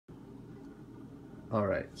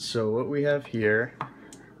Alright, so what we have here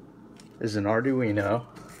is an Arduino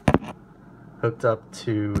hooked up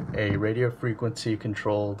to a radio frequency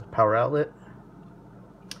controlled power outlet,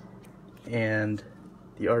 and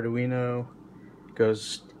the Arduino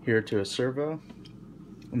goes here to a servo,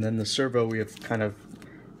 and then the servo we have kind of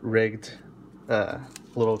rigged a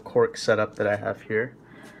little cork setup that I have here,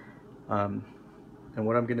 and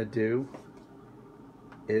what I'm gonna do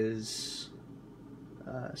is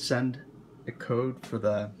send a code for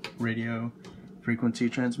the radio frequency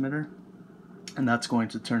transmitter, and that's going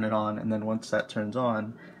to turn it on, and then once that turns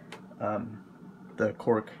on, the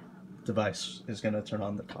cork device is going to turn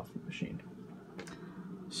on the coffee machine.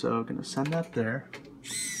 So I'm going to send that there.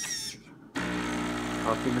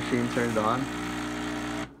 Coffee machine turned on,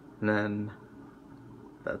 and then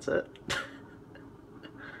that's it.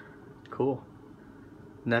 Cool.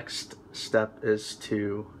 Next step is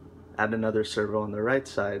to add another servo on the right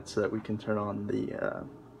side so that we can turn on the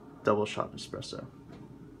double shot espresso.